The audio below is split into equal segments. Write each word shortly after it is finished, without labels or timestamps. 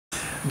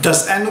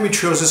Does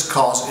endometriosis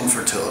cause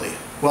infertility?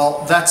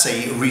 Well, that's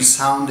a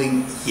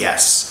resounding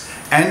yes.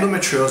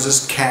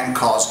 Endometriosis can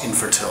cause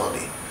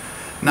infertility.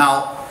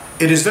 Now,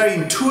 it is very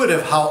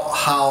intuitive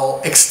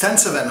how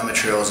extensive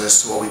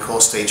endometriosis, what we call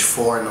stage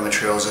 4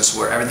 endometriosis,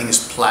 where everything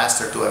is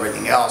plastered to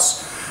everything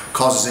else,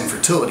 causes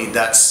infertility.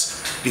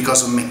 That's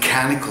because of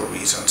mechanical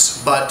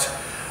reasons. But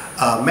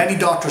many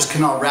doctors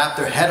cannot wrap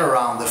their head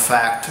around the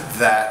fact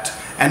that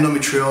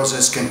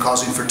endometriosis can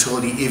cause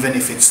infertility even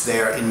if it's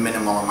there in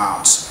minimal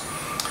amounts.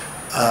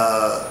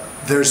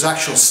 There's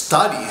actual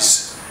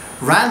studies,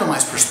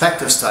 randomized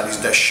prospective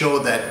studies, that show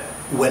that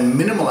when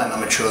minimal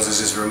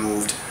endometriosis is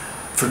removed,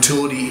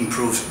 fertility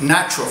improves,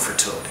 natural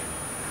fertility.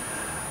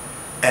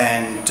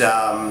 And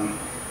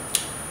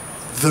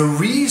the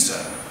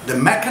reason, the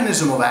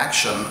mechanism of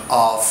action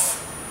of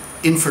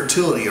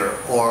infertility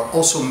or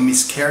also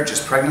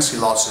miscarriages, pregnancy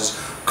losses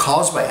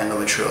caused by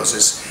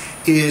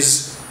endometriosis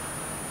is,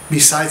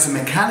 besides the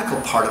mechanical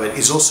part of it,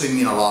 is also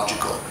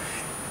immunological.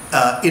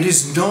 It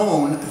is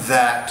known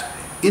that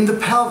in the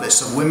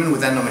pelvis of women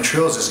with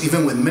endometriosis,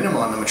 even with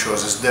minimal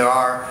endometriosis, there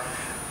are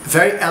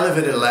very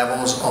elevated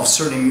levels of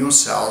certain immune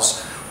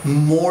cells,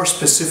 more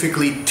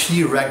specifically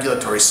T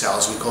regulatory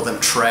cells, we call them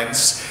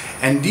TREGs,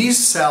 and these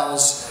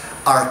cells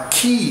are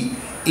key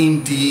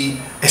in the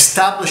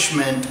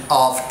establishment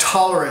of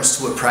tolerance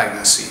to a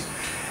pregnancy.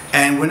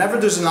 And whenever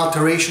there's an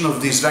alteration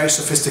of these very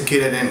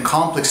sophisticated and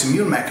complex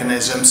immune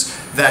mechanisms,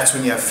 that's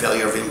when you have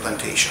failure of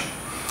implantation.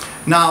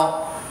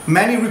 Now,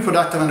 many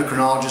reproductive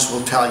endocrinologists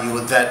will tell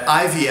you that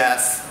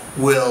IVF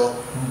will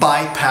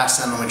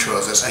bypass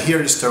endometriosis. I hear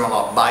this term a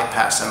lot,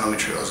 bypass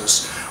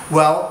endometriosis.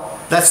 Well,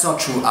 that's not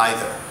true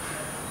either.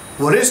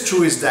 What is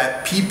true is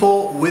that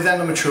people with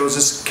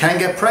endometriosis can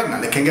get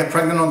pregnant. They can get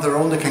pregnant on their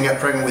own, they can get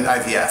pregnant with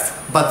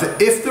IVF.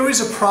 But if there is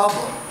a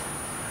problem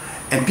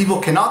and people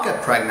cannot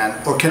get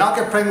pregnant, or cannot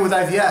get pregnant with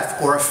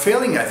IVF, or are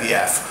failing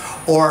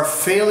IVF, or are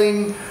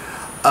failing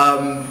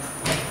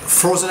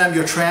frozen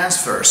embryo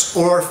transfers,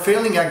 or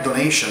failing egg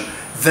donation,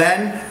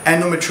 then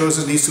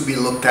endometriosis needs to be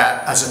looked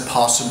at as a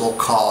possible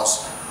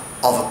cause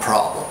of a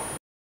problem.